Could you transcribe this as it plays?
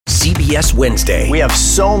CBS Wednesday. We have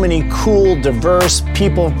so many cool, diverse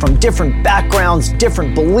people from different backgrounds,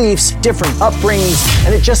 different beliefs, different upbringings,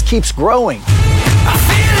 and it just keeps growing.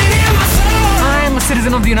 I'm a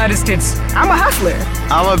citizen of the United States. I'm a hustler.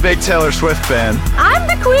 I'm a big Taylor Swift fan. I'm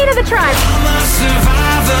the queen of the tribe.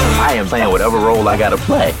 I am playing whatever role I gotta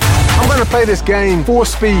play. I'm gonna play this game full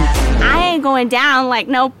speed. I ain't going down like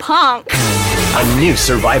no punk. A new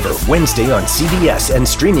Survivor, Wednesday on CBS and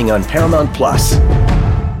streaming on Paramount+.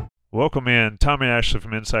 Welcome in. Tommy Ashley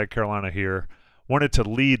from Inside Carolina here. Wanted to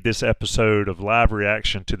lead this episode of live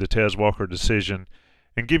reaction to the Tez Walker decision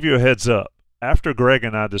and give you a heads up. After Greg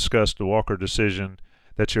and I discussed the Walker decision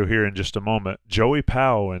that you'll hear in just a moment, Joey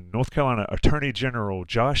Powell and North Carolina Attorney General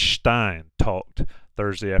Josh Stein talked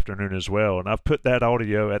Thursday afternoon as well, and I've put that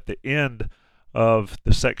audio at the end of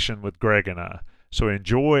the section with Greg and I. So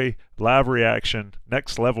enjoy live reaction,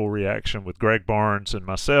 next level reaction with Greg Barnes and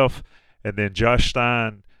myself, and then Josh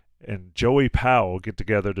Stein and Joey Powell get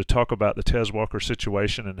together to talk about the Tez Walker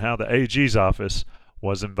situation and how the AG's office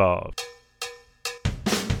was involved.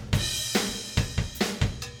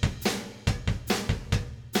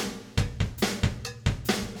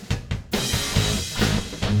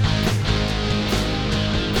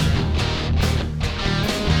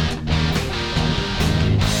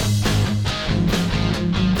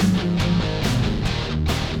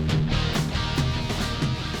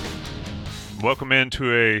 Welcome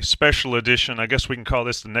into a special edition. I guess we can call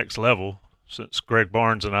this the next level, since Greg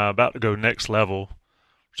Barnes and I are about to go next level.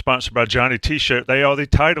 Sponsored by Johnny T-Shirt. They are the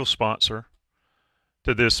title sponsor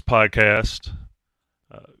to this podcast.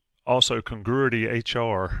 Also, Congruity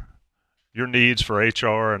HR. Your needs for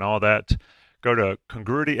HR and all that. Go to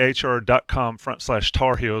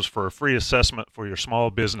congruityhr.com/Tar Heels for a free assessment for your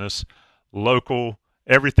small business, local,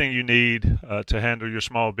 everything you need to handle your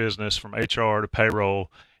small business from HR to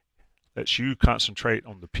payroll. That you concentrate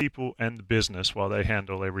on the people and the business while they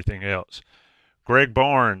handle everything else. Greg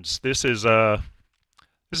Barnes, this is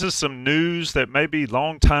some news that may be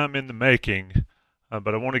long time in the making,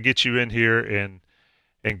 but I want to get you in here and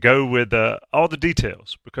go with all the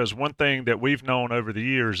details, because one thing that we've known over the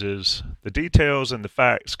years is the details and the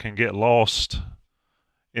facts can get lost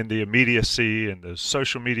in the immediacy and the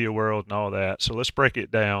social media world and all that. So let's break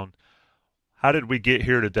it down. How did we get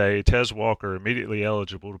here today? Tez Walker immediately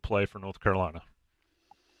eligible to play for North Carolina.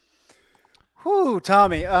 Whew,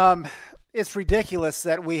 Tommy. It's ridiculous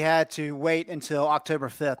that we had to wait until October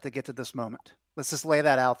 5th to get to this moment. Let's just lay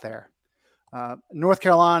that out there. North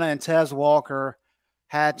Carolina and Tez Walker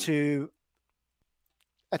had to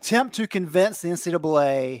attempt to convince the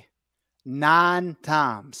NCAA 9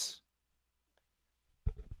 times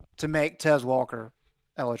to make Tez Walker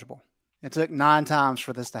eligible. It took 9 times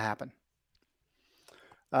for this to happen.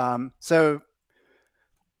 So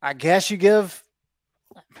I guess I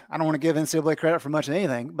don't want to give NCAA credit for much of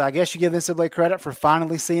anything, but I guess you give NCAA credit for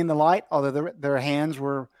finally seeing the light, although their hands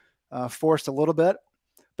were forced a little bit,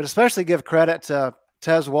 but especially give credit to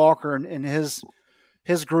Tez Walker and his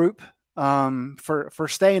group for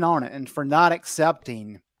staying on it and for not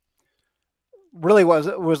accepting really was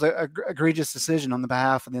an egregious decision on the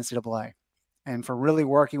behalf of the NCAA, and for really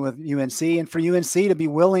working with UNC and for UNC to be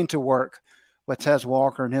willing to work with Tez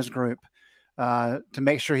Walker and his group to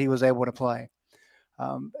make sure he was able to play.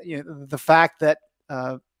 The fact that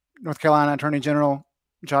North Carolina Attorney General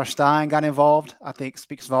Josh Stein got involved, I think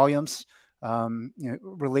speaks volumes.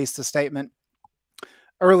 Released a statement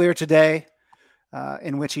earlier today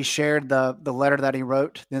in which he shared the letter that he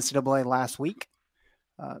wrote to the NCAA last week,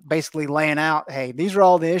 basically laying out, hey, these are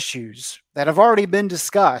all the issues that have already been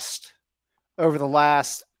discussed over the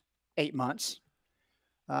last 8 months.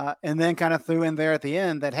 And then kind of threw in there at the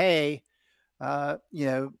end that, hey,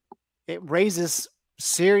 it raises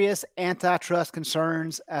serious antitrust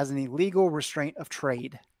concerns as an illegal restraint of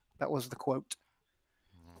trade. That was the quote.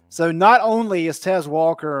 So not only is Tez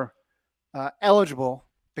Walker eligible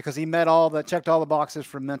because he checked all the boxes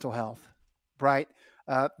for mental health, right?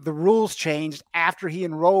 The rules changed after he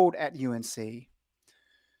enrolled at UNC.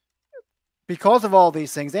 Because of all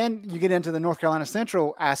these things, and you get into the North Carolina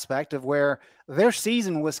Central aspect of where their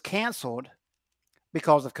season was canceled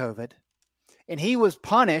because of COVID, and he was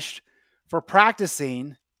punished for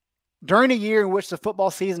practicing during a year in which the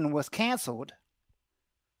football season was canceled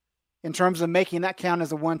in terms of making that count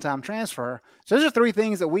as a one-time transfer. So those are 3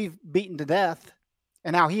 things that we've beaten to death,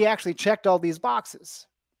 and now he actually checked all these boxes.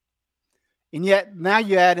 And yet now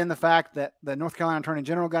you add in the fact that the North Carolina Attorney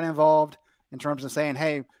General got involved in terms of saying,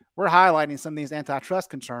 hey, we're highlighting some of these antitrust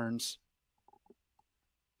concerns.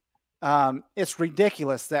 It's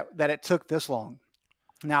ridiculous that it took this long.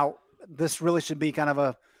 Now, this really should be kind of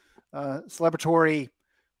a celebratory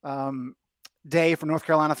day for North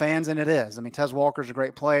Carolina fans, and it is. I mean, Tez Walker's a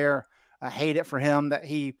great player. I hate it for him that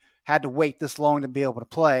he had to wait this long to be able to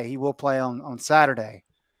play. He will play on Saturday.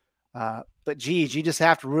 But geez, you just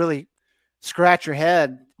have to really scratch your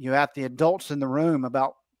head, at the adults in the room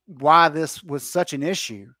about why this was such an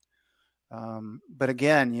issue. But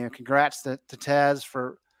again, congrats to Tez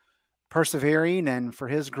for persevering and for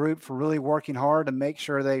his group for really working hard to make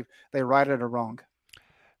sure they righted a wrong.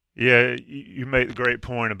 Yeah, you make the great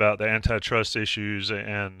point about the antitrust issues,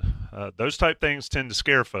 and those type things tend to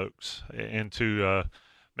scare folks into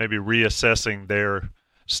maybe reassessing their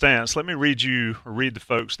stance. Let me read the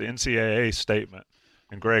folks the NCAA statement.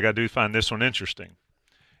 And Greg, I do find this one interesting.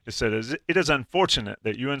 It said, "It is unfortunate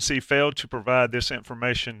that UNC failed to provide this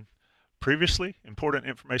important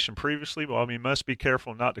information previously, while we must be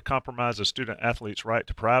careful not to compromise a student athlete's right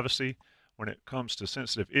to privacy when it comes to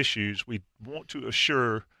sensitive issues. We want to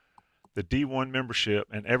assure the D1 membership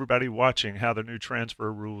and everybody watching how the new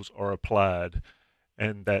transfer rules are applied,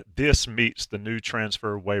 and that this meets the new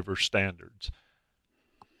transfer waiver standards."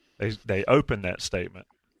 They open that statement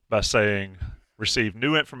by saying, "Received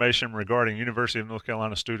new information regarding University of North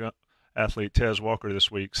Carolina student athlete Tez Walker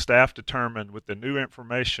this week. Staff determined with the new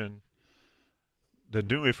information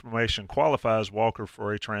qualifies Walker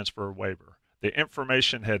for a transfer waiver. The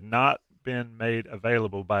information had not been made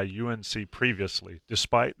available by UNC previously,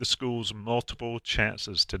 despite the school's multiple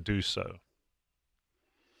chances to do so."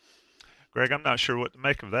 Greg, I'm not sure what to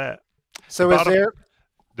make of that. So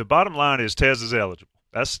the bottom line is Tez is eligible.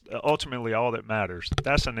 That's ultimately all that matters.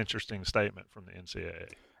 That's an interesting statement from the NCAA.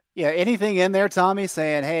 Yeah, anything in there, Tommy,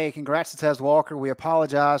 saying, "Hey, congrats to Tez Walker. We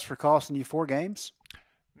apologize for costing you 4 games"?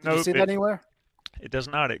 Did you see that anywhere? It does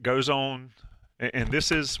not. It goes on, and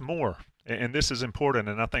this is more, and this is important.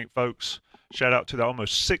 And I think, folks, shout out to the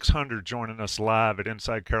almost 600 joining us live at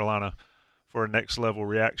Inside Carolina for a Next Level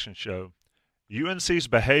Reaction show. UNC's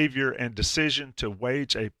behavior and decision to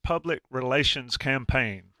wage a public relations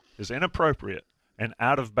campaign is inappropriate and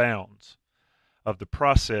out of bounds of the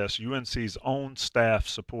process UNC's own staff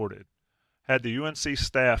supported. Had the UNC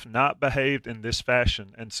staff not behaved in this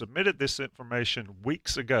fashion and submitted this information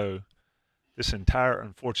weeks ago, this entire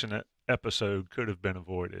unfortunate episode could have been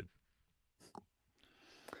avoided.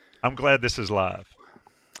 I'm glad this is live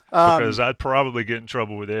because I'd probably get in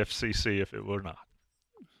trouble with the FCC if it were not.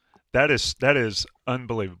 That is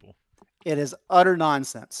unbelievable. It is utter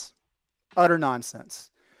nonsense. Utter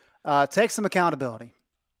nonsense. Take some accountability.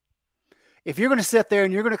 If you're going to sit there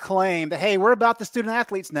and you're going to claim that, hey, we're about the student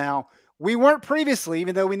athletes now, we weren't previously,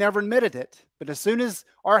 even though we never admitted it. But as soon as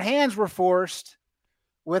our hands were forced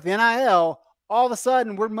with NIL, all of a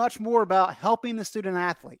sudden we're much more about helping the student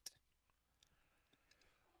athlete.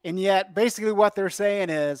 And yet basically what they're saying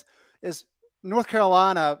is North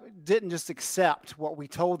Carolina didn't just accept what we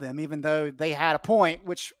told them, even though they had a point,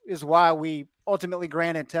 which is why we ultimately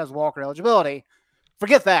granted Tez Walker eligibility.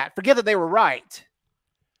 Forget that. Forget that they were right.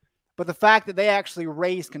 But the fact that they actually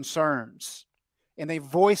raised concerns and they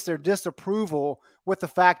voiced their disapproval with the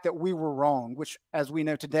fact that we were wrong, which, as we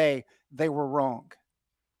know today, they were wrong.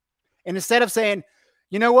 And instead of saying,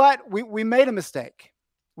 you know what, we made a mistake.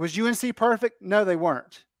 Was UNC perfect? No, they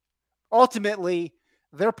weren't. Ultimately,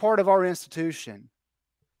 they're part of our institution,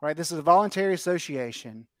 right? This is a voluntary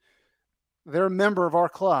association. They're a member of our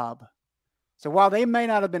club. So while they may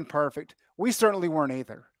not have been perfect, we certainly weren't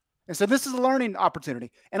either. And so this is a learning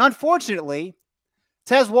opportunity. And unfortunately,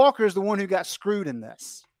 Tez Walker is the one who got screwed in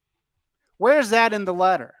this. Where's that in the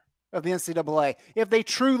letter of the NCAA if they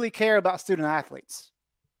truly care about student athletes?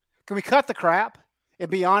 Can we cut the crap and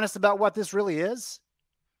be honest about what this really is?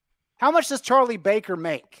 How much does Charlie Baker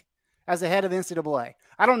make as the head of the NCAA?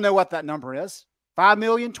 I don't know what that number is. 5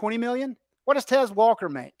 million, 20 million? What does Tez Walker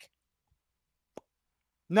make?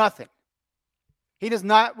 Nothing. He does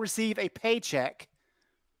not receive a paycheck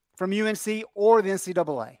from UNC or the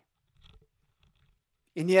NCAA.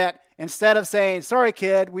 And yet, instead of saying, sorry,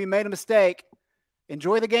 kid, we made a mistake,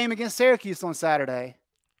 enjoy the game against Syracuse on Saturday,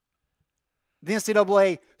 the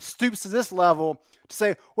NCAA stoops to this level to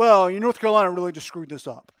say, well, North Carolina really just screwed this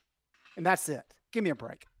up. And that's it. Give me a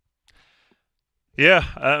break. Yeah,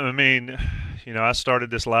 I mean, I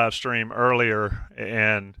started this live stream earlier,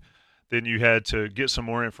 and then you had to get some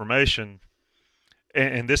more information.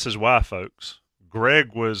 And this is why, folks.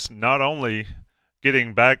 Greg was not only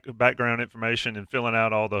getting background information and filling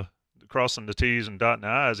out all the crossing the T's and dotting the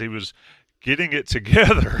I's, he was getting it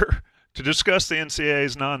together to discuss the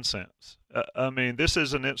NCAA's nonsense. I mean, this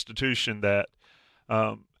is an institution that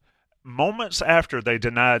moments after they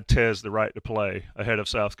denied Tez the right to play ahead of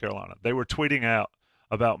South Carolina, they were tweeting out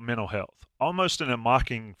about mental health, almost in a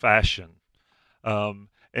mocking fashion.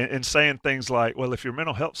 and saying things like, well, if your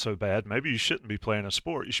mental health's so bad, maybe you shouldn't be playing a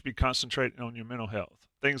sport. You should be concentrating on your mental health,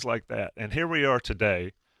 things like that. And here we are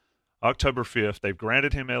today, October 5th. They've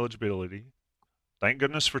granted him eligibility. Thank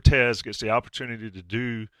goodness for Tez gets the opportunity to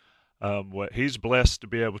do what he's blessed to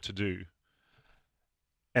be able to do.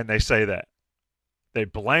 And they say that. They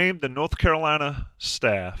blame the North Carolina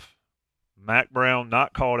staff, Mac Brown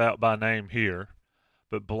not called out by name here,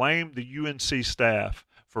 but blame the UNC staff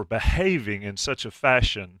for behaving in such a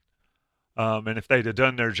fashion. And if they'd have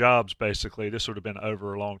done their jobs, basically, this would have been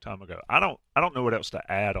over a long time ago. I don't know what else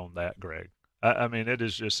to add on that, Greg. I mean,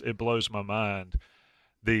 it blows my mind.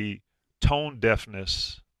 The tone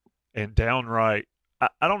deafness and downright,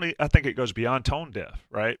 I think it goes beyond tone deaf,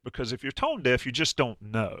 right? Because if you're tone deaf, you just don't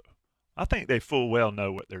know. I think they full well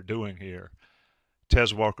know what they're doing here.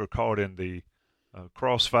 Tez Walker caught in the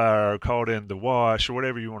crossfire, caught in the wash, or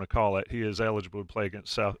whatever you want to call it. He is eligible to play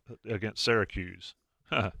against Syracuse,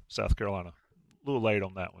 South Carolina. A little late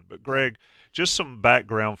on that one. But, Greg, just some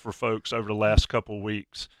background for folks over the last couple of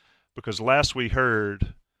weeks, because last we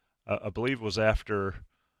heard, I believe it was after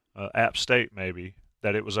App State maybe,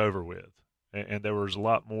 that it was over with. And there was a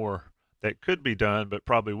lot more that could be done but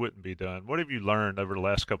probably wouldn't be done. What have you learned over the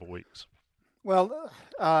last couple of weeks? Well,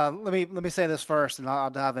 let me say this first, and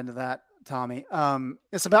I'll dive into that, Tommy.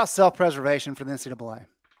 It's about self-preservation for the NCAA.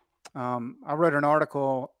 I wrote an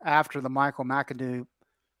article after the Michael McAdoo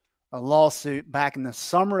lawsuit back in the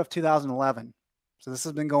summer of 2011. So this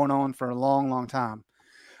has been going on for a long, long time.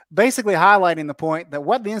 Basically highlighting the point that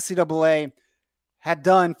what the NCAA had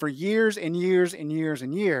done for years and years and years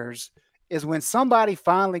and years is when somebody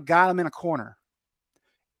finally got them in a corner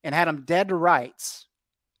and had them dead to rights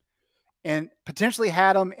and potentially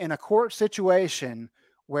had them in a court situation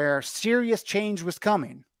where serious change was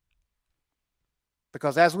coming.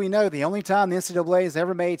 Because as we know, the only time the NCAA has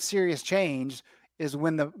ever made serious change is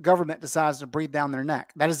when the government decides to breathe down their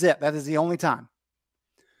neck. That is it. That is the only time.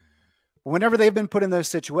 Whenever they've been put in those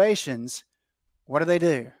situations, what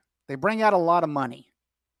do? They bring out a lot of money,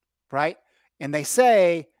 right? And they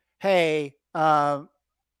say, hey,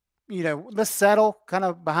 let's settle kind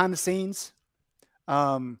of behind the scenes.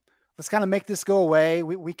 Let's kind of make this go away.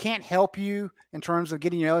 We can't help you in terms of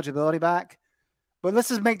getting your eligibility back, but let's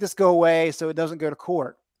just make this go away so it doesn't go to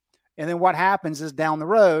court. And then what happens is down the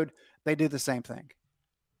road, they do the same thing.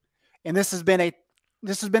 And this has been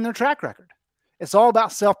their track record. It's all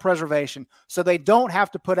about self-preservation. So they don't have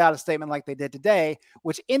to put out a statement like they did today,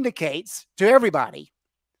 which indicates to everybody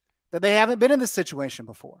that they haven't been in this situation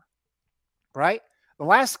before, right? The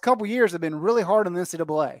last couple of years have been really hard on the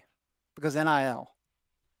NCAA because NIL.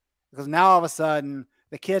 Because now all of a sudden,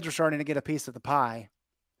 the kids are starting to get a piece of the pie.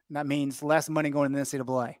 And that means less money going to the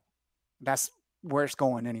NCAA. That's where it's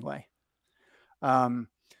going anyway. And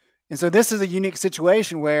so this is a unique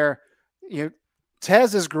situation where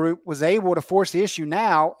Tez's group was able to force the issue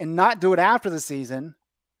now and not do it after the season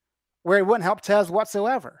where it wouldn't help Tez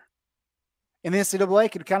whatsoever. And the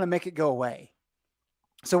NCAA could kind of make it go away.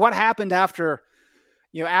 So what happened after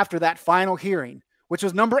that final hearing, which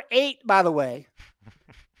was number 8, by the way,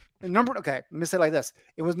 let me say it like this.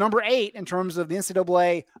 It was number 8 in terms of the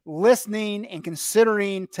NCAA listening and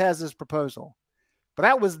considering Tez's proposal. But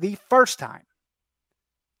that was the first time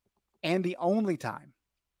and the only time,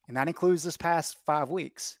 and that includes this past 5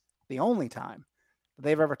 weeks, the only time that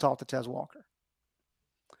they've ever talked to Tez Walker.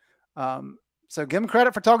 So give him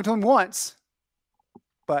credit for talking to him once,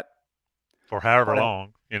 but for however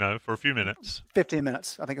long, for a few minutes. 15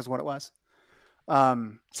 minutes, I think is what it was.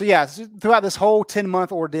 Throughout this whole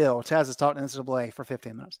 10-month ordeal, Tez has talked to NCAA for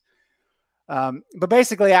 15 minutes. But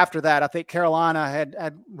basically after that, I think Carolina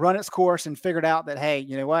had run its course and figured out that, hey,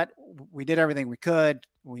 you know what? We did everything we could.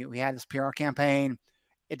 We had this PR campaign.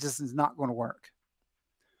 It just is not going to work.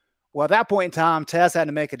 Well, at that point in time, Tez had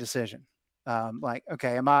to make a decision.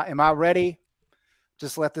 Okay, am I ready?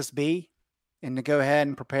 Just let this be and to go ahead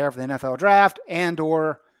and prepare for the NFL draft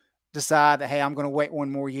or decide that, hey, I'm going to wait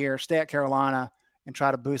one more year, stay at Carolina and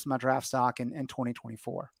try to boost my draft stock in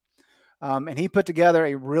 2024. And he put together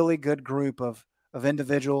a really good group of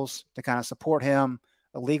individuals to kind of support him,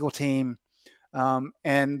 a legal team.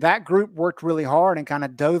 And that group worked really hard and kind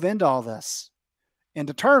of dove into all this and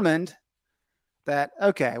determined that,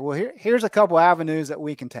 okay, well, here's a couple avenues that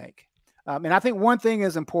we can take. And I think one thing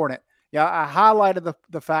is important. Yeah, I highlighted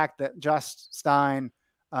the fact that Josh Stein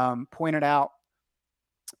pointed out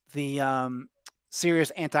the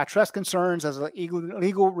serious antitrust concerns as a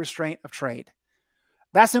legal restraint of trade.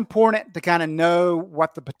 That's important to kind of know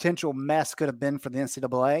what the potential mess could have been for the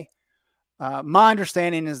NCAA. My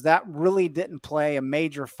understanding is that really didn't play a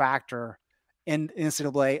major factor in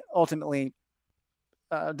NCAA ultimately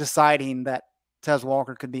deciding that Tez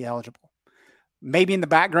Walker could be eligible. Maybe in the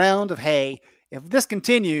background of, hey, if this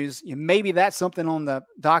continues, maybe that's something on the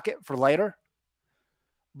docket for later.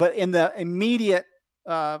 But in the immediate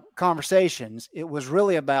conversations, it was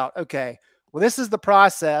really about, okay, well, this is the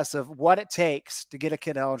process of what it takes to get a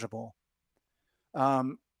kid eligible.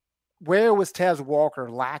 Where was Tez Walker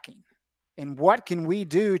lacking? And what can we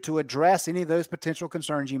do to address any of those potential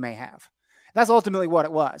concerns you may have? That's ultimately what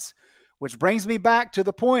it was, which brings me back to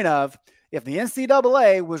the point of, if the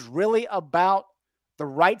NCAA was really about the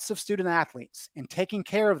rights of student athletes and taking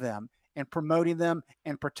care of them and promoting them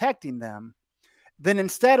and protecting them, then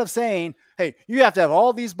instead of saying, hey, you have to have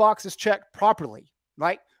all these boxes checked properly,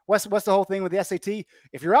 right? What's the whole thing with the SAT?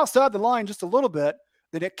 If you're outside the line just a little bit,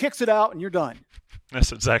 then it kicks it out and you're done.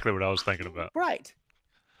 That's exactly what I was thinking about. Right.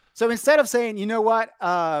 So instead of saying, you know what,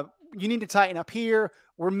 you need to tighten up here,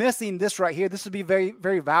 we're missing this right here. This would be very,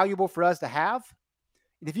 very valuable for us to have.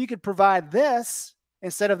 And if you could provide this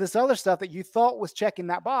instead of this other stuff that you thought was checking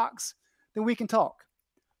that box, then we can talk.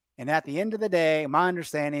 And at the end of the day, my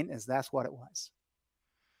understanding is that's what it was.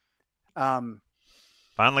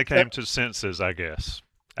 Finally came to senses, I guess.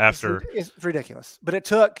 After it's ridiculous, but it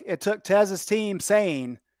took Tez's team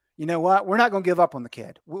saying, you know what, we're not going to give up on the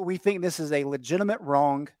kid. We think this is a legitimate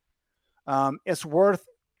wrong. It's worth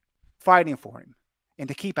fighting for him and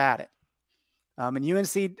to keep at it. And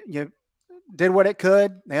UNC did what it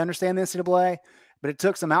could. They understand the NCAA, but it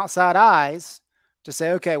took some outside eyes to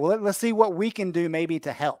say, okay, well, let's see what we can do maybe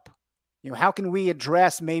to help. How can we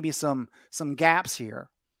address maybe some gaps here?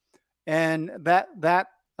 And that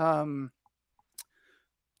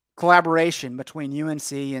collaboration between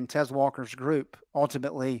UNC and Tez Walker's group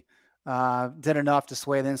ultimately did enough to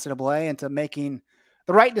sway the NCAA into making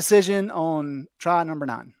the right decision on try number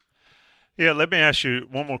 9. Yeah, let me ask you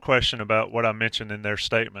one more question about what I mentioned in their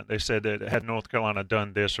statement. They said that had North Carolina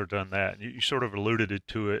done this or done that. You sort of alluded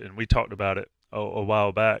to it, and we talked about it a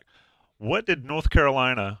while back. What did North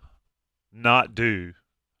Carolina not do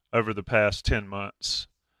over the past 10 months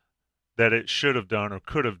that it should have done or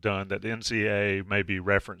could have done that the NCAA may be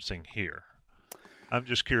referencing here? I'm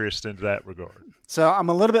just curious in that regard. So I'm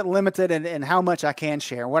a little bit limited in how much I can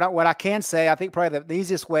share. What I can say, I think probably the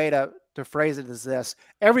easiest way to phrase it is this.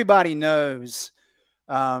 Everybody knows,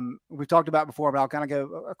 we've talked about before, but I'll kind of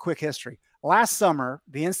go a quick history. Last summer,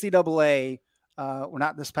 the NCAA, well,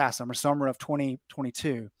 not this past summer of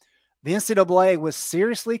 2022, the NCAA was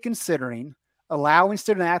seriously considering allowing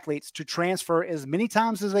student athletes to transfer as many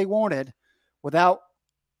times as they wanted without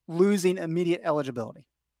losing immediate eligibility.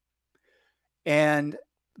 And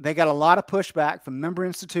they got a lot of pushback from member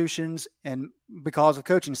institutions, and because the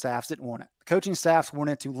coaching staffs didn't want it. The coaching staffs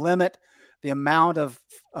wanted to limit the amount of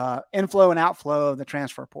inflow and outflow of the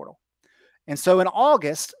transfer portal. And so in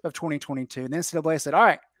August of 2022, the NCAA said, all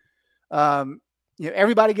right,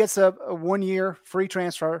 everybody gets a 1-year free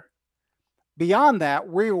transfer. Beyond that,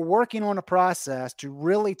 we're working on a process to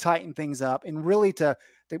really tighten things up and really to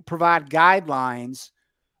provide guidelines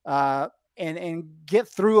and get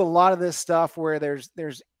through a lot of this stuff where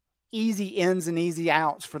there's easy ins and easy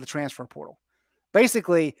outs for the transfer portal.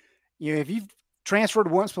 Basically, if you've transferred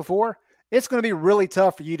once before, it's going to be really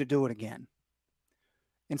tough for you to do it again.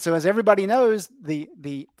 And so as everybody knows,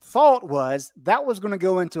 the thought was that was going to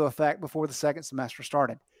go into effect before the second semester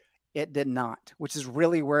started. It did not, which is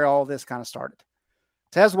really where all this kind of started.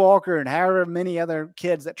 Tez Walker and however many other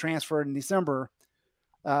kids that transferred in December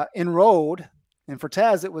enrolled, and for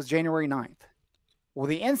Tez, it was January 9th. Well,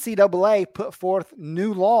 the NCAA put forth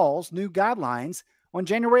new laws, new guidelines on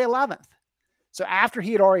January 11th. So after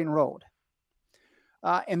he had already enrolled.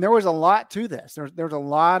 And there was a lot to this. There was a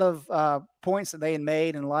lot of points that they had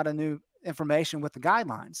made and a lot of new information with the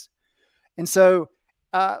guidelines. And so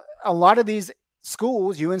a lot of these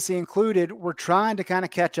schools, UNC included, were trying to kind of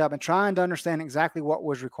catch up and trying to understand exactly what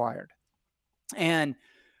was required. And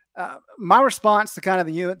my response to kind of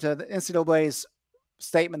the NCAA's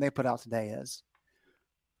statement they put out today is,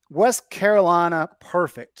 was Carolina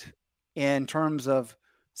perfect in terms of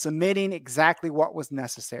submitting exactly what was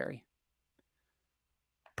necessary?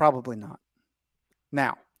 Probably not.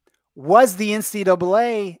 Now, was the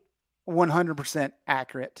NCAA 100%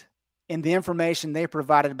 accurate in the information they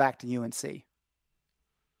provided back to UNC?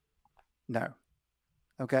 No.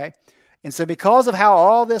 Okay. And so because of how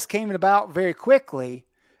all this came about very quickly,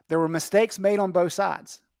 there were mistakes made on both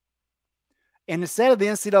sides. And instead of the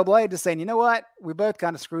NCAA just saying, you know what, we both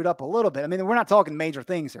kind of screwed up a little bit. I mean, we're not talking major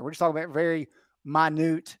things here. We're just talking about very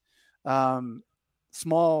minute,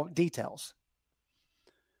 small details.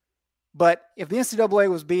 But if the NCAA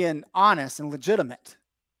was being honest and legitimate,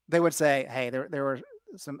 they would say, hey, there were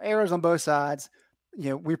some errors on both sides.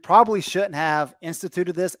 we probably shouldn't have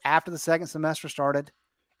instituted this after the second semester started.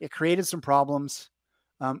 It created some problems.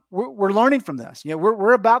 We're learning from this.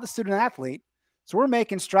 We're about the student athlete, so we're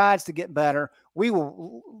making strides to get better. We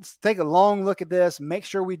will take a long look at this, make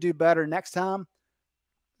sure we do better next time.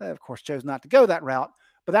 Of course, chose not to go that route,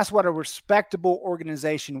 but that's what a respectable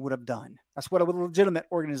organization would have done. That's what a legitimate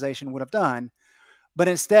organization would have done. But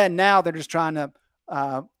instead, now they're just trying to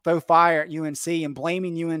throw fire at UNC and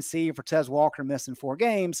blaming UNC for Tez Walker missing 4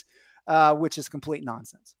 games, which is complete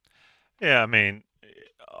nonsense. Yeah, I mean,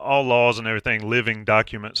 all laws and everything, living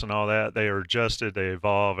documents and all that, they are adjusted, they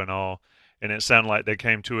evolve and all. And it sounded like they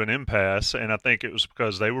came to an impasse, and I think it was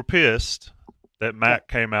because they were pissed that Mac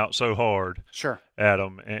came out so hard at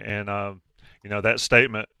them. And that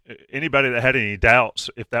statement, anybody that had any doubts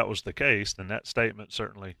if that was the case, then that statement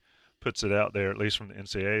certainly puts it out there, at least from the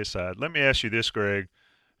NCAA side. Let me ask you this, Greg,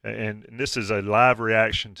 and this is a live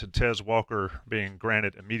reaction to Tez Walker being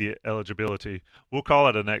granted immediate eligibility. We'll call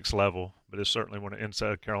it a next level, but it's certainly one of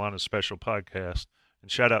Inside Carolina's special podcasts. And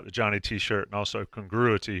shout out to Johnny T-Shirt and also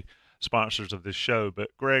Congruity, sponsors of this show. But,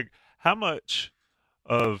 Greg, how much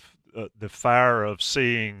of the fire of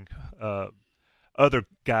seeing other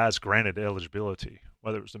guys granted eligibility,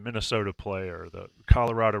 whether it was the Minnesota player, the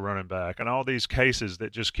Colorado running back, and all these cases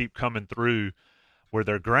that just keep coming through where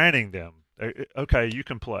they're granting them, okay, you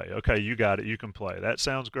can play. Okay, you got it, you can play. That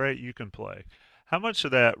sounds great, you can play. How much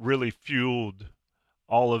of that really fueled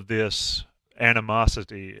all of this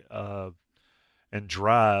animosity and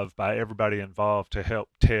drive by everybody involved to help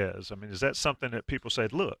Tez? I mean, is that something that people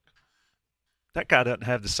said, look, that guy doesn't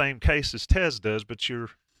have the same case as Tez does, but you're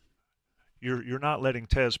not letting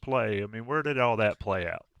Tez play? I mean, where did all that play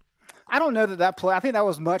out? I don't know that play. I think that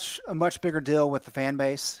was a much bigger deal with the fan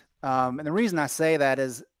base. And the reason I say that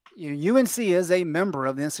is UNC is a member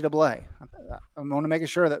of the NCAA. I want to make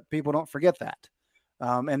sure that people don't forget that.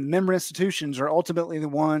 And member institutions are ultimately the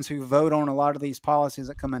ones who vote on a lot of these policies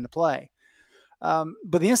that come into play.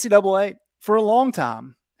 But the NCAA, for a long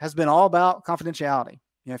time, has been all about confidentiality.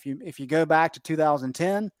 If you go back to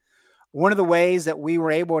 2010, one of the ways that we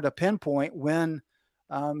were able to pinpoint when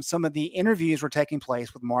some of the interviews were taking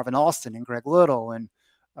place with Marvin Austin and Greg Little and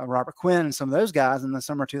Robert Quinn and some of those guys in the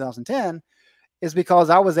summer of 2010 is because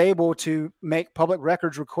I was able to make public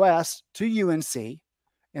records requests to UNC.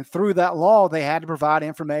 And through that law, they had to provide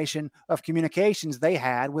information of communications they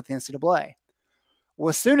had with the NCAA. Well,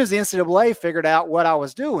 as soon as the NCAA figured out what I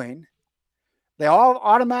was doing, they all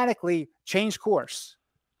automatically changed course.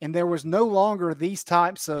 And there was no longer these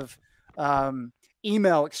types of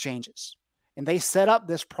email exchanges. And they set up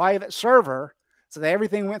this private server so that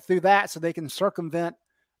everything went through that so they can circumvent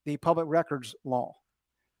the public records law.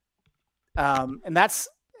 And that's...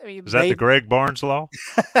 Is that the Greg Barnes law?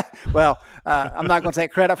 Well, I'm not going to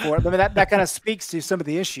take credit for it, but that kind of speaks to some of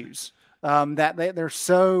the issues that they're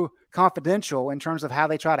so confidential in terms of how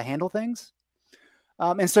they try to handle things.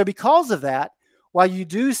 And so because of that, while you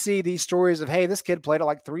do see these stories of, hey, this kid played at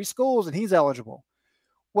like 3 schools and he's eligible.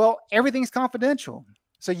 Well, everything's confidential.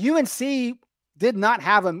 So UNC did not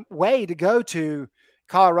have a way to go to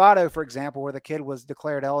Colorado, for example, where the kid was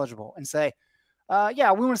declared eligible and say,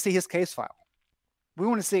 yeah, we want to see his case file. We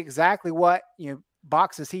want to see exactly what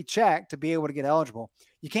boxes he checked to be able to get eligible.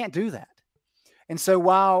 You can't do that. And so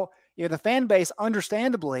while the fan base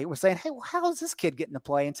understandably was saying, hey, well, how is this kid getting to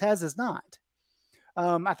play and Tez is not?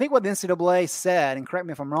 I think what the NCAA said, and correct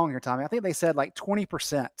me if I'm wrong here, Tommy, I think they said like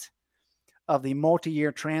 20% of the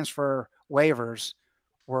multi-year transfer waivers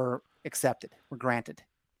were accepted, were granted.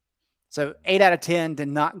 So 8 out of 10 did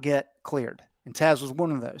not get cleared. And Tez was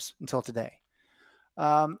one of those until today.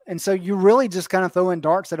 And so you really just kind of throwing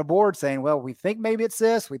darts at a board saying, well, we think maybe it's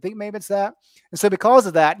this, we think maybe it's that. And so because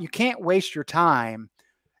of that, you can't waste your time,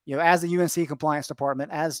 as the UNC compliance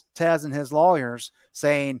department, as Tez and his lawyers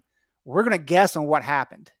saying, we're going to guess on what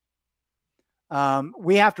happened.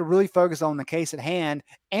 We have to really focus on the case at hand.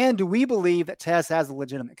 And do we believe that Tez has a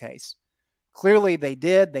legitimate case? Clearly they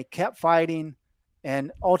did. They kept fighting.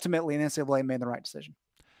 And ultimately, the NCAA made the right decision.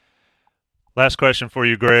 Last question for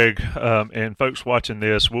you, Greg, and folks watching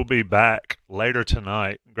this. We'll be back later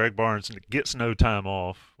tonight. Greg Barnes gets no time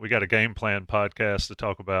off. We got a game plan podcast to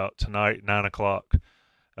talk about tonight, 9 o'clock,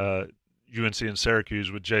 UNC and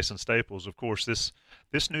Syracuse with Jason Staples. Of course, this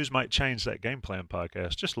news might change that game plan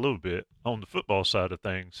podcast just a little bit on the football side of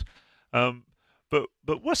things. But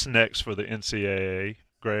what's next for the NCAA,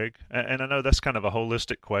 Greg? And I know that's kind of a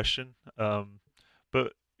holistic question,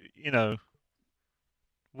 but,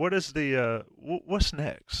 what is what's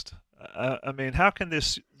next? I mean, how can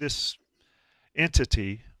this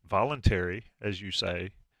entity, voluntary, as you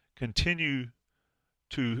say, continue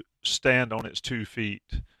to stand on its 2 feet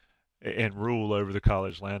and rule over the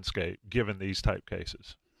college landscape, given these type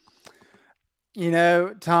cases?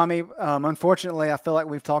 Tommy, unfortunately, I feel like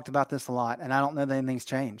we've talked about this a lot, and I don't know that anything's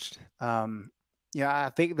changed.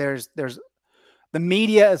 I think there's the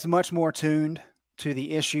media is much more tuned to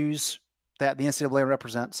the issues that the NCAA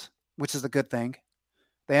represents, which is a good thing.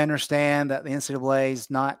 They understand that the NCAA is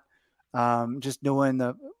not just doing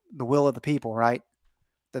the will of the people, right?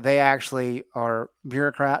 That they actually are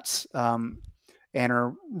bureaucrats and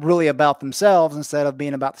are really about themselves instead of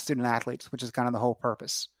being about the student athletes, which is kind of the whole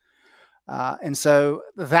purpose. And so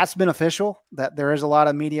that's beneficial, that there is a lot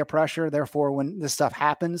of media pressure. Therefore, when this stuff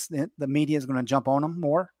happens, the media is going to jump on them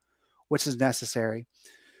more, which is necessary.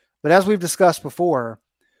 But as we've discussed before,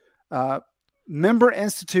 member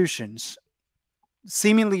institutions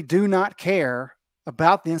seemingly do not care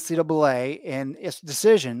about the NCAA and its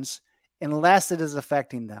decisions unless it is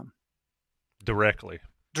affecting them. Directly,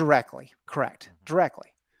 correct.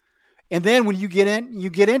 Directly. And then when you get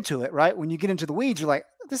into it, right? When you get into the weeds, you're like,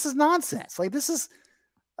 this is nonsense. Like this is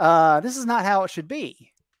not how it should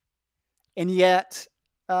be. And yet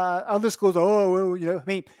other schools,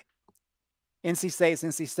 NC State's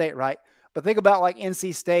NC State, right? But think about like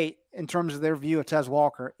NC State in terms of their view of Tez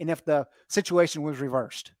Walker, and if the situation was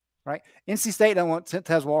reversed, right? NC State don't want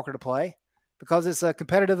Tez Walker to play because it's a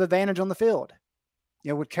competitive advantage on the field.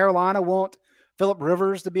 Would Carolina want Phillip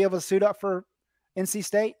Rivers to be able to suit up for NC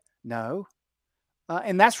State? No.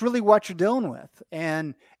 And that's really what you're dealing with.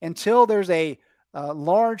 And until there's a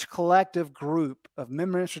large collective group of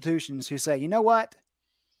member institutions who say, you know what,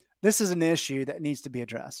 this is an issue that needs to be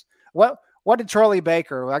addressed. What did Charlie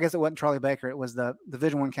Baker, well, I guess it wasn't Charlie Baker, it was the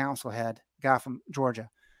Division I council head guy from Georgia,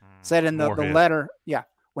 said in the letter,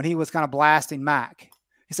 when he was kind of blasting Mac,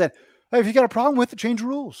 he said, hey, if you got a problem with it, change the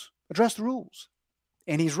rules, address the rules.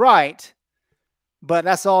 And he's right, but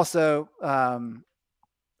that's also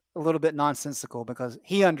a little bit nonsensical because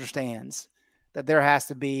he understands that there has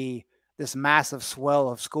to be this massive swell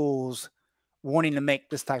of schools wanting to make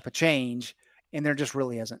this type of change, and there just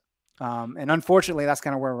really isn't. And unfortunately, that's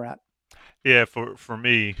kind of where we're at. Yeah, for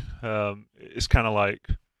me, it's kind of like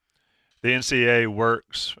the NCAA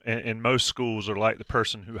works, and most schools are like the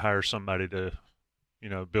person who hires somebody to,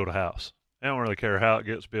 build a house. They don't really care how it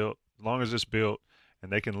gets built, as long as it's built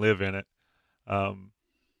and they can live in it.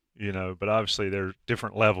 But obviously there are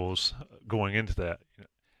different levels going into that,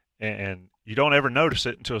 and you don't ever notice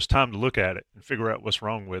it until it's time to look at it and figure out what's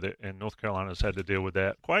wrong with it. And North Carolina's had to deal with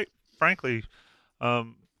that quite frankly,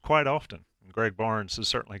 quite often. Greg Barnes has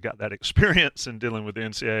certainly got that experience in dealing with the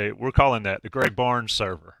NCAA. We're calling that the Greg Barnes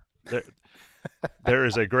server. There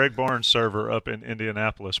is a Greg Barnes server up in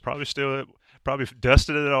Indianapolis. Probably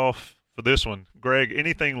dusted it off for this one. Greg,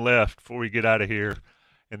 anything left before we get out of here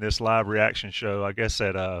in this live reaction show? I guess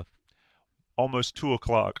at almost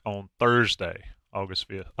 2:00 on Thursday,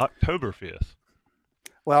 October 5th.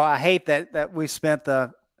 Well, I hate that we spent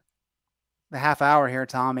the half hour here,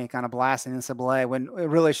 Tommy, kind of blasting NCAA when it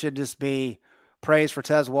really should just be praise for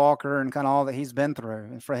Tez Walker and kind of all that he's been through,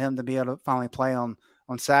 and for him to be able to finally play on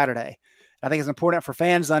Saturday. I think it's important for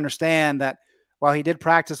fans to understand that while he did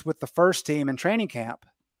practice with the first team in training camp,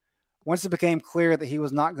 once it became clear that he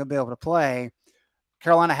was not going to be able to play,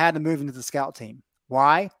 Carolina had to move into the scout team.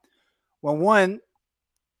 Why? Well, one,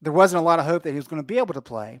 there wasn't a lot of hope that he was going to be able to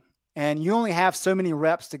play, and you only have so many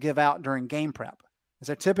reps to give out during game prep.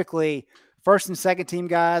 So typically, first and second team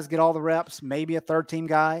guys get all the reps, maybe a third team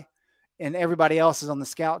guy, and everybody else is on the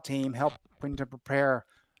scout team helping to prepare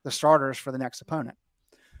the starters for the next opponent.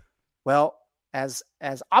 Well, as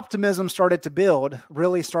optimism started to build,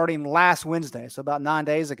 really starting last Wednesday, so about 9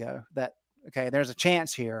 days ago, that, okay, there's a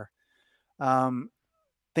chance here,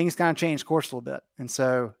 things kind of changed course a little bit. And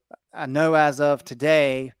so I know as of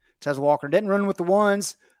today, Tez Walker didn't run with the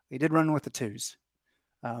ones, he did run with the twos.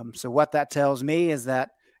 So what that tells me is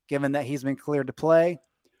that given that he's been cleared to play,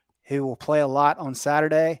 he will play a lot on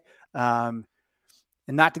Saturday.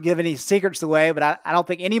 And not to give any secrets away, but I don't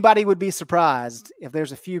think anybody would be surprised if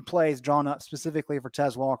there's a few plays drawn up specifically for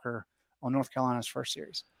Tez Walker on North Carolina's first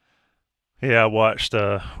series. Yeah, I watched,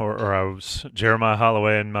 I was Jeremiah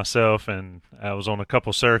Holloway and myself, and I was on a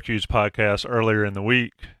couple Syracuse podcasts earlier in the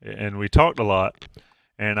week, and we talked a lot.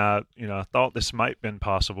 And I thought this might have been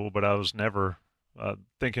possible, but I was never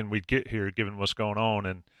thinking we'd get here given what's going on.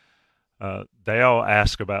 And they all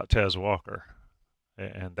ask about Tez Walker,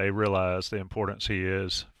 and they realize the importance he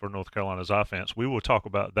is for North Carolina's offense. We will talk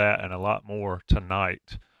about that and a lot more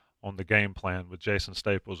tonight on the game plan with Jason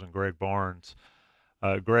Staples and Greg Barnes.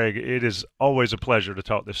 Greg, it is always a pleasure to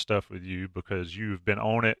talk this stuff with you because you've been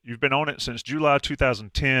on it. You've been on it since July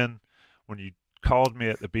 2010 when you called me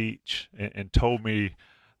at the beach and told me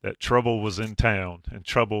that trouble was in town, and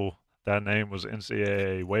trouble, that name was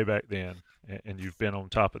NCAA way back then, and you've been on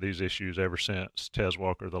top of these issues ever since. Tez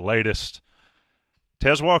Walker, the latest.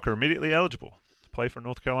 Tez Walker, immediately eligible to play for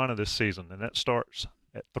North Carolina this season, and that starts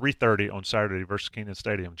at 3:30 on Saturday versus Kenan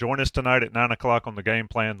Stadium. Join us tonight at 9 o'clock on the Game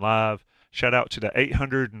Plan Live. Shout out to the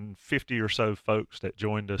 850 or so folks that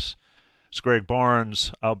joined us. It's Greg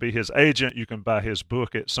Barnes. I'll be his agent. You can buy his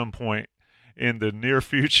book at some point in the near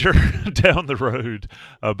future down the road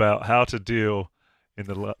about how to deal in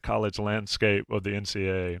the college landscape of the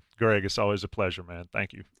NCAA. Greg, it's always a pleasure, man.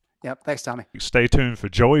 Thank you. Yep. Thanks, Tommy. Stay tuned for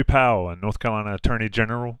Joey Powell and North Carolina Attorney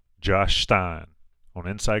General Josh Stein on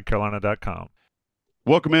InsideCarolina.com.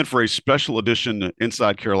 Welcome in for a special edition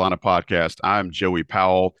Inside Carolina podcast. I'm Joey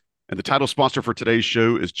Powell, and the title sponsor for today's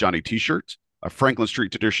show is Johnny T-Shirts, a Franklin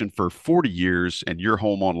Street tradition for 40 years, and your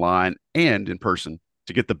home online and in person.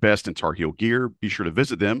 To get the best in Tar Heel gear, be sure to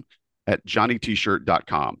visit them at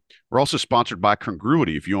johnnytshirt.com. We're also sponsored by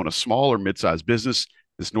Congruity. If you own a small or mid-sized business,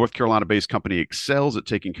 this North Carolina-based company excels at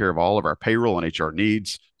taking care of all of our payroll and HR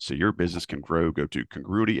needs so your business can grow. Go to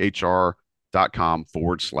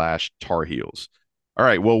congruityhr.com/Tar Heels. All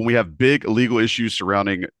right, well, when we have big legal issues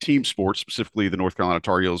surrounding team sports, specifically the North Carolina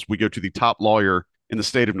Tar Heels, we go to the top lawyer in the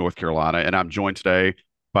state of North Carolina, and I'm joined today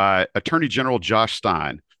by Attorney General Josh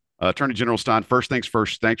Stein. Attorney General Stein, first things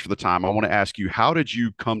first, thanks for the time. I want to ask you, how did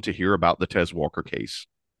you come to hear about the Tez Walker case?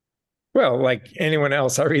 Well, like anyone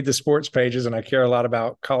else, I read the sports pages and I care a lot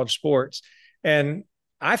about college sports. And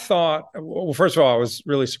I thought, well, first of all, I was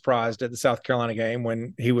really surprised at the South Carolina game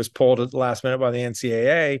when he was pulled at the last minute by the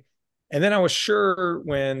NCAA. And then I was sure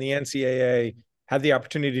when the NCAA had the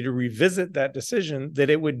opportunity to revisit that decision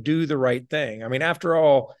that it would do the right thing. I mean, after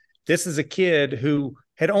all, this is a kid who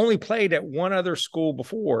had only played at one other school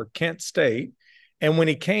before, Kent State. And when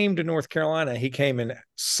he came to North Carolina, he came in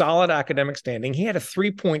solid academic standing. He had a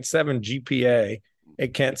 3.7 GPA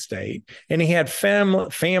at Kent State, and he had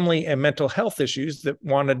family and mental health issues that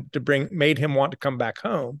made him want to come back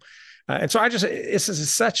home. And so this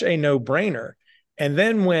is such a no-brainer. And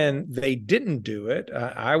then when they didn't do it,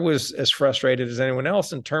 I was as frustrated as anyone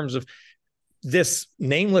else in terms of this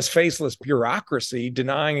nameless, faceless bureaucracy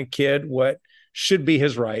denying a kid what should be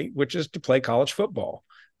his right, which is to play college football.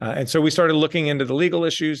 And so we started looking into the legal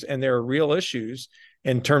issues, and there are real issues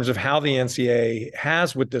in terms of how the NCAA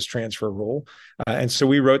has with this transfer rule. And so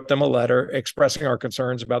we wrote them a letter expressing our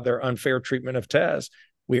concerns about their unfair treatment of Tez.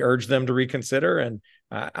 We urged them to reconsider, and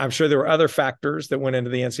I'm sure there were other factors that went into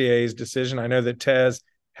the NCAA's decision. I know that Tez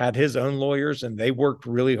had his own lawyers, and they worked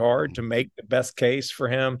really hard to make the best case for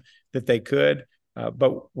him that they could.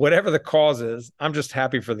 But whatever the cause is, I'm just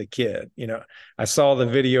happy for the kid. You know, I saw the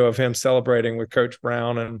video of him celebrating with Coach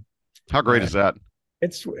Brown, and how great is that?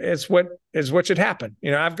 It's what should happen.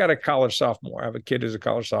 You know, I've got a college sophomore. I have a kid who's a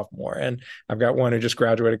college sophomore, and I've got one who just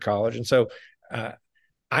graduated college. And so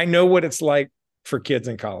I know what it's like for kids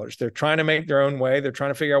in college. They're trying to make their own way. They're trying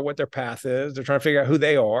to figure out what their path is. They're trying to figure out who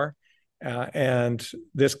they are. And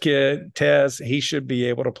this kid, Tez, he should be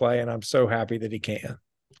able to play, and I'm so happy that he can.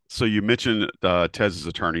 So you mentioned Tez's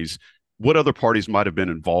attorneys. What other parties might have been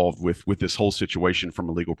involved with this whole situation from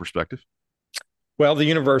a legal perspective? Well, the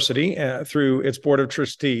university, through its board of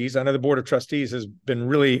trustees, I know the board of trustees has been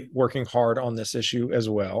really working hard on this issue as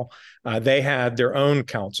well. They had their own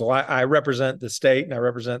counsel. I represent the state and I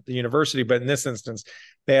represent the university, but in this instance,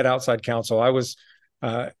 they had outside counsel. I was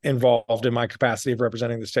involved in my capacity of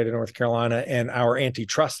representing the state of North Carolina and our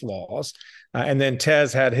antitrust laws. And then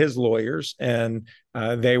Tez had his lawyers, and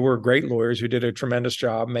they were great lawyers who did a tremendous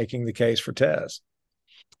job making the case for Tez.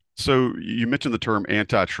 So you mentioned the term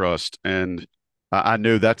antitrust, and I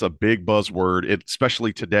know that's a big buzzword,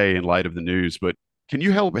 especially today in light of the news, but can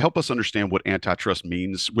you help us understand what antitrust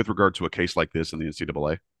means with regard to a case like this in the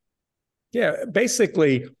NCAA? Yeah,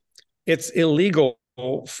 basically, it's illegal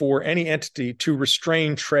for any entity to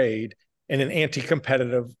restrain trade in an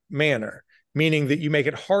anti-competitive manner, meaning that you make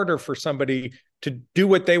it harder for somebody to do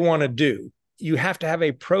what they want to do. You have to have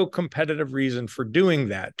a pro-competitive reason for doing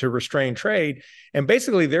that, to restrain trade. And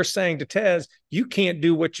basically, they're saying to Tez, you can't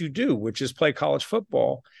do what you do, which is play college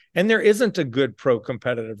football. And there isn't a good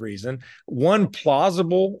pro-competitive reason. One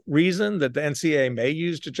plausible reason that the NCAA may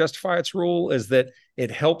use to justify its rule is that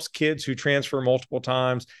it helps kids who transfer multiple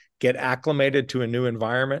times get acclimated to a new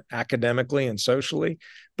environment academically and socially.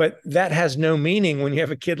 But that has no meaning when you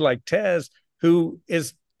have a kid like Tez who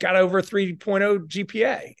is got over 3.0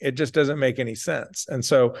 GPA. It just doesn't make any sense. And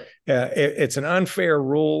so it's an unfair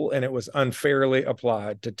rule, and it was unfairly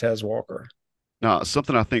applied to Tez Walker. Now,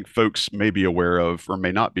 something I think folks may be aware of or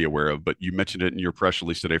may not be aware of, but you mentioned it in your press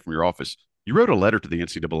release today from your office. You wrote a letter to the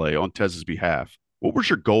NCAA on Tez's behalf. What was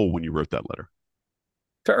your goal when you wrote that letter?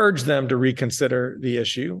 To urge them to reconsider the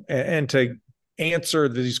issue and to answer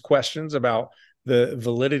these questions about the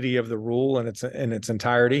validity of the rule in its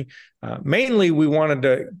entirety. Mainly, we wanted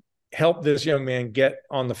to help this young man get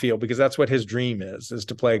on the field because that's what his dream is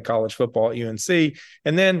to play college football at UNC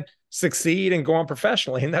and then succeed and go on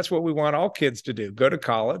professionally. And that's what we want all kids to do, go to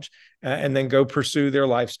college and then go pursue their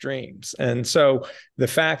life's dreams. And so the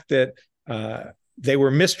fact that they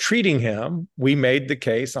were mistreating him, we made the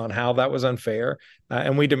case on how that was unfair.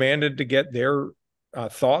 And we demanded to get their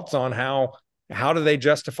thoughts on how do they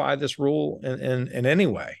justify this rule in any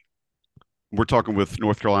way. We're talking with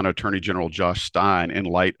North Carolina Attorney General Josh Stein in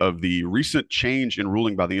light of the recent change in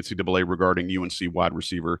ruling by the NCAA regarding UNC wide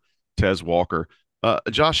receiver Tez Walker.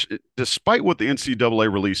 Josh, despite what the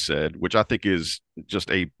NCAA release said, which I think is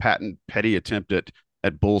just a patent petty attempt at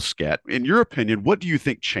bullscat, in your opinion, what do you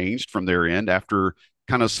think changed from their end after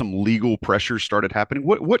kind of some legal pressures started happening?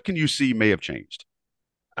 What can you see may have changed?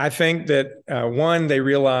 I think that, one, they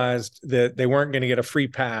realized that they weren't going to get a free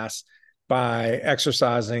pass by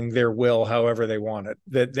exercising their will however they wanted,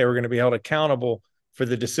 that they were going to be held accountable for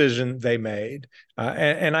the decision they made.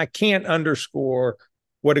 And I can't underscore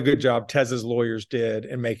what a good job Tez's lawyers did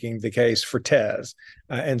in making the case for Tez.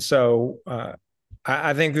 And so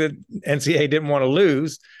I think that NCAA didn't want to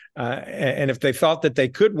lose. And if they thought that they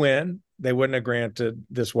could win, they wouldn't have granted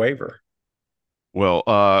this waiver. Well,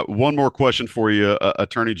 one more question for you.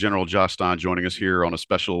 Attorney General Josh Stein joining us here on a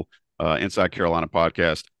special Inside Carolina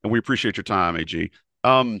podcast. And we appreciate your time, AG.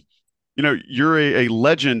 You're a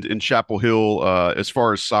legend in Chapel Hill as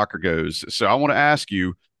far as soccer goes. So I want to ask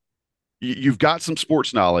you, you've got some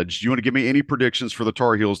sports knowledge. Do you want to give me any predictions for the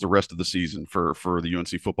Tar Heels the rest of the season for the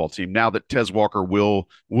UNC football team now that Tez Walker will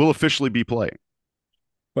officially be playing?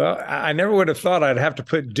 Well, I never would have thought I'd have to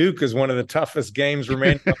put Duke as one of the toughest games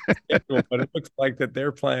remaining on the schedule, but it looks like that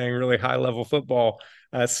they're playing really high-level football.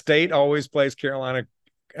 State always plays Carolina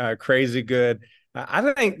crazy good.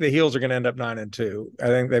 I think the Heels are going to end up 9-2. I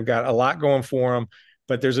think they've got a lot going for them,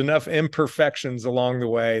 but there's enough imperfections along the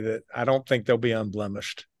way that I don't think they'll be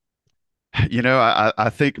unblemished. I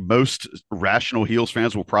think most rational Heels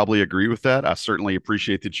fans will probably agree with that. I certainly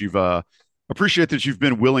appreciate that you've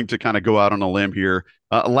been willing to kind of go out on a limb here.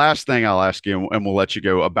 Last thing I'll ask you, and we'll let you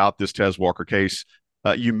go, about this Tez Walker case.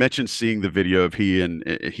 You mentioned seeing the video of he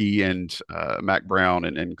and Mac Brown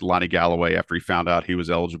and Lonnie Galloway after he found out he was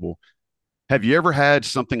eligible. Have you ever had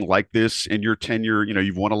something like this in your tenure?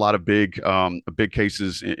 You've won a lot of big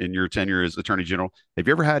cases in your tenure as Attorney General. Have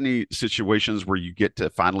you ever had any situations where you get to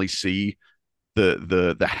finally see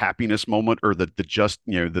the happiness moment or the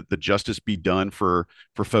justice be done for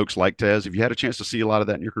folks like Tez? Have you had a chance to see a lot of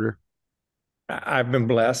that in your career? I've been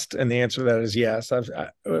blessed, and the answer to that is yes.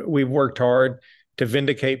 We've worked hard to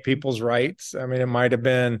vindicate people's rights. I mean, it might have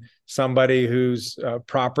been somebody whose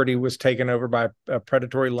property was taken over by a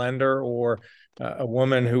predatory lender, or a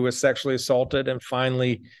woman who was sexually assaulted and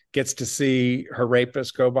finally gets to see her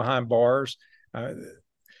rapist go behind bars.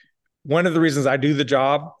 One of the reasons I do the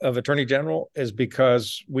job of Attorney General is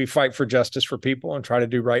because we fight for justice for people and try to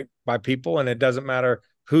do right by people. And it doesn't matter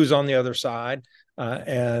who's on the other side.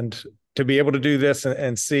 And to be able to do this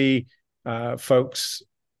and see folks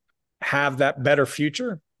have that better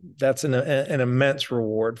future, that's an immense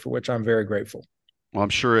reward for which I'm very grateful. Well, I'm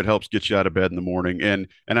sure it helps get you out of bed in the morning. And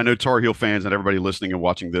I know Tar Heel fans and everybody listening and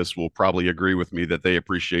watching this will probably agree with me that they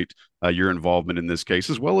appreciate your involvement in this case,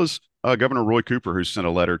 as well as Governor Roy Cooper, who sent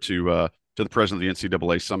a letter to the president of the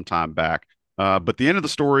NCAA some time back. But the end of the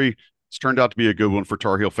story, it's turned out to be a good one for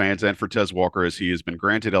Tar Heel fans and for Tez Walker, as he has been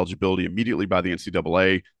granted eligibility immediately by the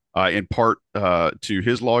NCAA, in part to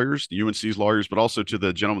his lawyers, the UNC's lawyers, but also to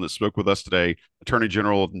the gentleman that spoke with us today, Attorney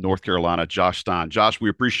General of North Carolina, Josh Stein. Josh, we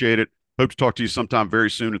appreciate it. Hope to talk to you sometime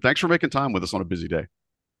very soon. And thanks for making time with us on a busy day.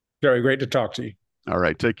 Very great to talk to you. All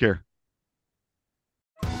right. Take care.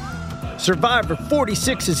 Survivor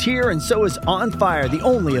 46 is here, and so is On Fire, the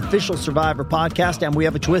only official Survivor podcast. And we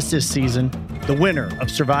have a twist this season. The winner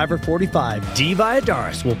of Survivor 45, Dee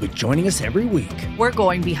Valladares, will be joining us every week. We're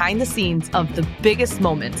going behind the scenes of the biggest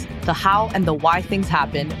moments, the how and the why things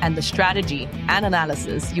happen, and the strategy and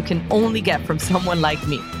analysis you can only get from someone like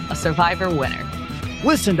me, a Survivor winner.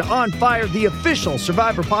 Listen to On Fire, the official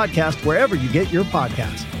Survivor podcast, wherever you get your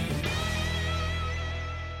podcasts.